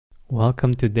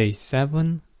Welcome to day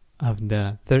 7 of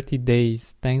the 30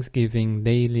 Days Thanksgiving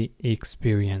Daily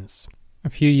Experience. A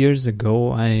few years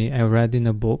ago, I read in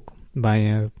a book by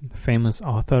a famous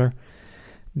author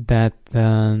that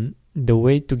the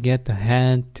way to get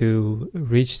ahead, to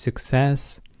reach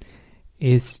success,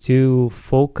 is to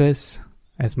focus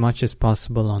as much as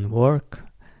possible on work,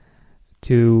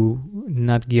 to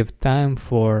not give time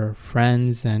for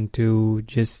friends, and to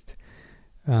just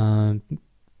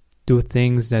do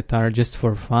things that are just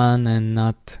for fun and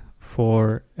not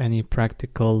for any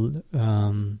practical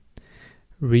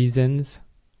reasons.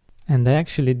 And I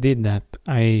actually did that.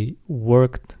 I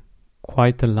worked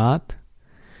quite a lot.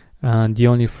 The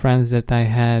only friends that I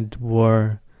had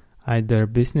were either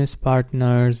business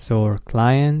partners or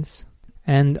clients.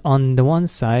 And on the one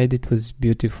side, it was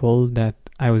beautiful that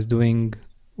I was doing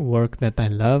work that I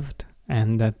loved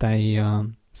and that I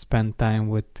spent time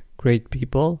with great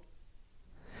people.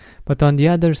 But on the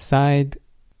other side,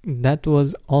 that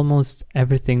was almost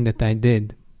everything that I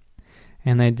did.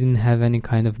 And I didn't have any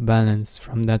kind of balance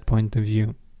from that point of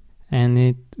view. And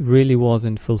it really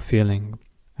wasn't fulfilling.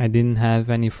 I didn't have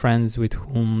any friends with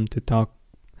whom to talk,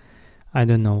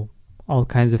 all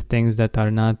kinds of things that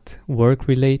are not work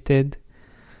related.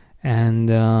 And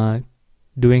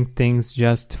doing things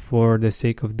just for the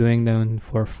sake of doing them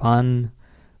for fun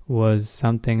was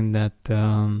something that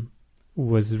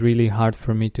was really hard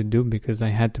for me to do because I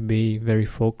had to be very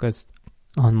focused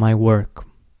on my work.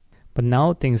 But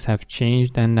now things have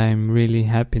changed, and I'm really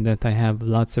happy that I have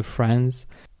lots of friends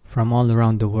from all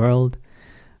around the world.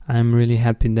 I'm really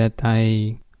happy that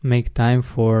I make time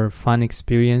for fun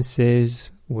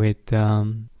experiences with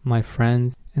my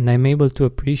friends, and I'm able to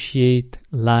appreciate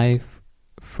life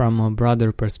from a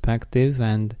broader perspective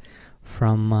and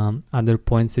from other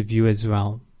points of view as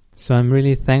well. So I'm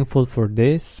really thankful for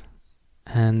this.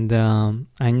 And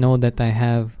I know that I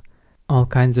have all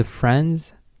kinds of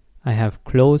friends. I have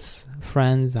close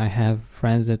friends. I have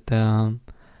friends that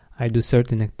I do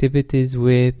certain activities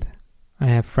with. I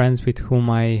have friends with whom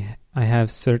I have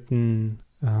certain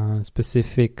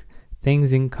specific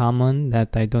things in common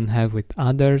that I don't have with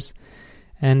others.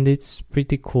 And it's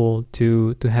pretty cool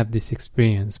to have this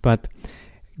experience. But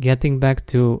getting back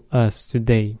to us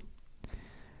today.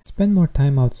 Spend more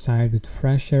time outside with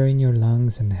fresh air in your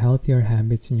lungs and healthier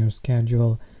habits in your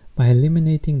schedule by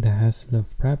eliminating the hassle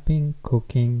of prepping,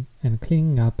 cooking, and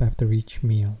cleaning up after each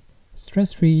meal.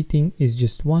 Stress-free eating is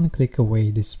just one click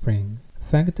away this spring.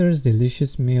 Factor's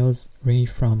delicious meals range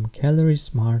from Calorie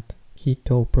Smart,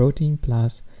 Keto, Protein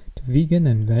Plus to vegan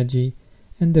and veggie,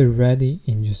 and they're ready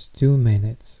in just 2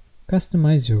 minutes.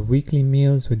 Customize your weekly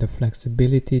meals with the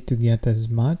flexibility to get as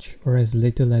much or as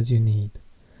little as you need.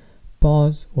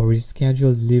 Pause or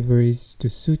reschedule deliveries to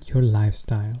suit your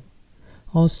lifestyle.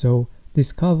 Also,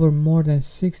 discover more than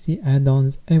 60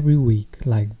 add-ons every week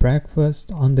like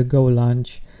breakfast, on-the-go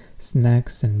lunch,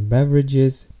 snacks and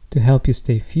beverages to help you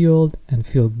stay fueled and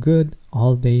feel good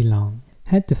all day long.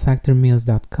 Head to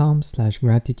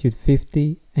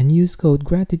factormeals.com/gratitude50 and use code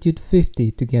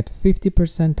gratitude50 to get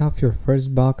 50% off your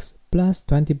first box plus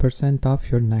 20% off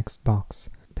your next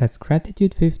box. That's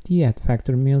gratitude50 at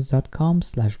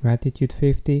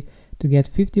factormeals.com/gratitude50 to get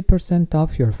 50%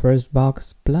 off your first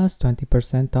box plus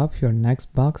 20% off your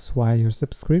next box while your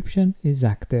subscription is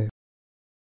active.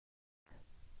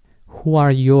 Who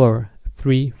are your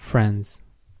 3 friends?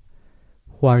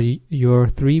 Who are your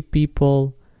 3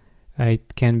 people?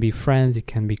 It can be friends, it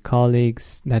can be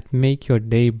colleagues that make your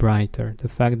day brighter. The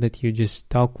fact that you just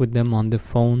talk with them on the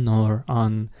phone or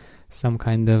on some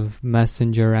kind of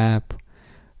messenger app.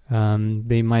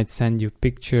 They might send you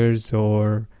pictures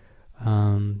or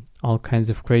all kinds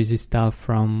of crazy stuff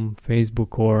from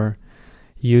Facebook or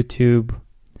YouTube.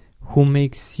 Who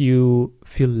makes you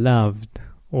feel loved,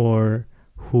 or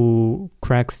who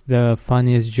cracks the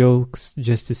funniest jokes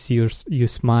just to see you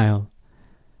smile?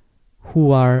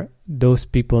 Who are those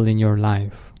people in your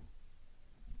life?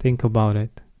 Think about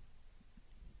it.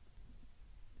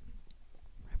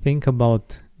 Think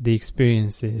about the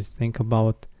experiences. Think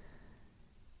about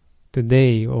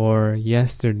today or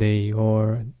yesterday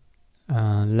or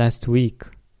last week.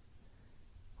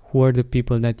 Who are the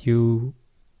people that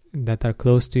are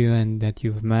close to you and that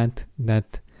you've met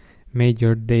that made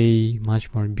your day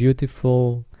much more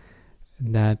beautiful,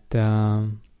 that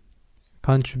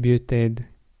contributed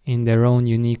in their own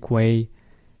unique way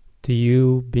to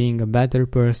you being a better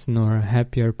person or a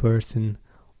happier person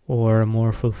or a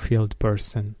more fulfilled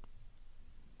person?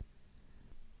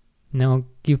 Now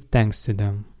give thanks to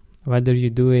them. Whether you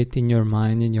do it in your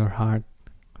mind, in your heart,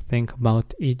 think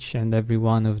about each and every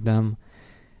one of them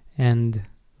and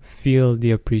feel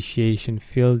the appreciation,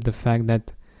 feel the fact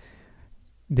that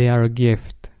they are a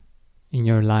gift in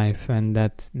your life and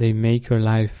that they make your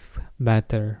life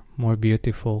better, more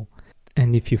beautiful.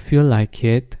 And if you feel like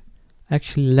it,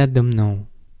 actually let them know.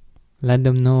 Let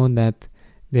them know that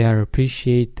they are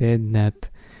appreciated, that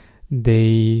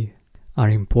they are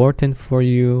important for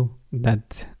you,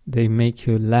 that they make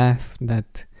you laugh,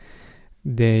 that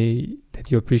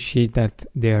you appreciate that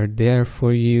they are there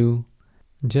for you.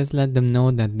 Just let them know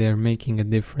that they're making a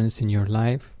difference in your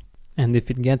life. And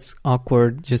if it gets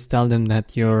awkward, just tell them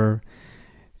that you're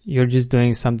just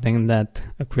doing something that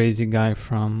a crazy guy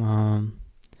from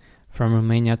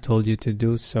Romania told you to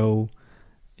do. So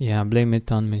yeah, blame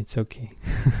it on me. It's okay.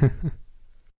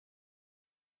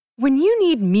 When you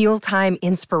need mealtime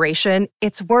inspiration,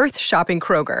 it's worth shopping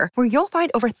Kroger, where you'll find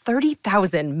over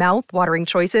 30,000 mouth-watering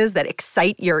choices that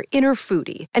excite your inner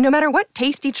foodie. And no matter what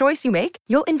tasty choice you make,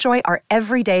 you'll enjoy our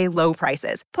everyday low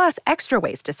prices, plus extra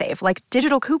ways to save, like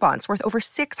digital coupons worth over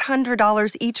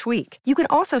 $600 each week. You can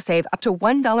also save up to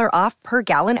 $1 off per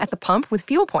gallon at the pump with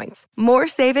fuel points. More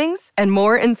savings and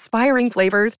more inspiring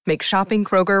flavors make shopping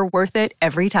Kroger worth it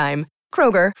every time.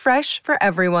 Kroger, fresh for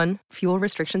everyone. Fuel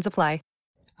restrictions apply.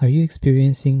 Are you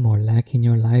experiencing more lack in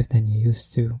your life than you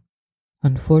used to?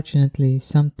 Unfortunately,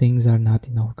 some things are not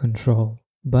in our control,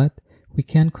 but we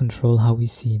can control how we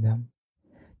see them.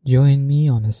 Join me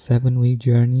on a 7-week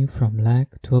journey from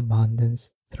lack to abundance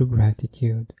through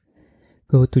gratitude.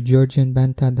 Go to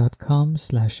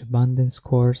georgianbenta.com/abundance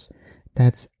course.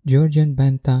 That's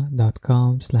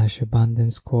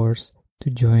georgianbenta.com/abundance course to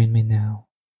join me now.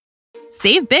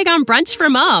 Save big on brunch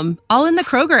for mom, all in the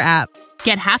Kroger app.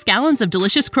 Get half gallons of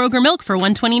delicious Kroger milk for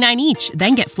 $1.29 each.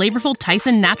 Then get flavorful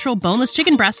Tyson natural boneless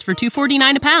chicken breasts for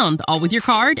 $2.49 a pound, all with your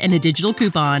card and a digital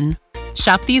coupon.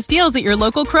 Shop these deals at your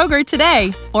local Kroger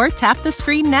today, or tap the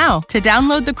screen now to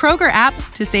download the Kroger app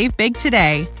to save big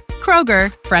today.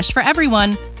 Kroger, fresh for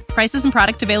everyone. Prices and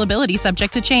product availability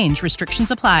subject to change. Restrictions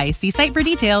apply. See site for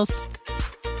details.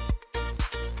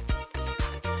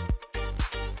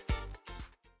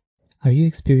 Are you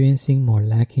experiencing more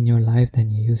lack in your life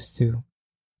than you used to?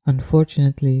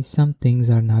 Unfortunately, some things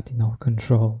are not in our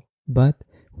control, but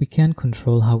we can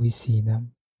control how we see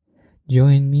them.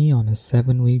 Join me on a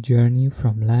 7-week journey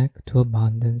from lack to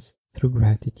abundance through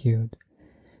gratitude.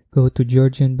 Go to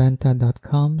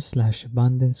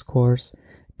georgianbenta.com/abundance course.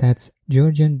 That's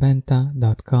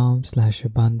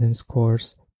georgianbenta.com/abundance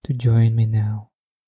course to join me now.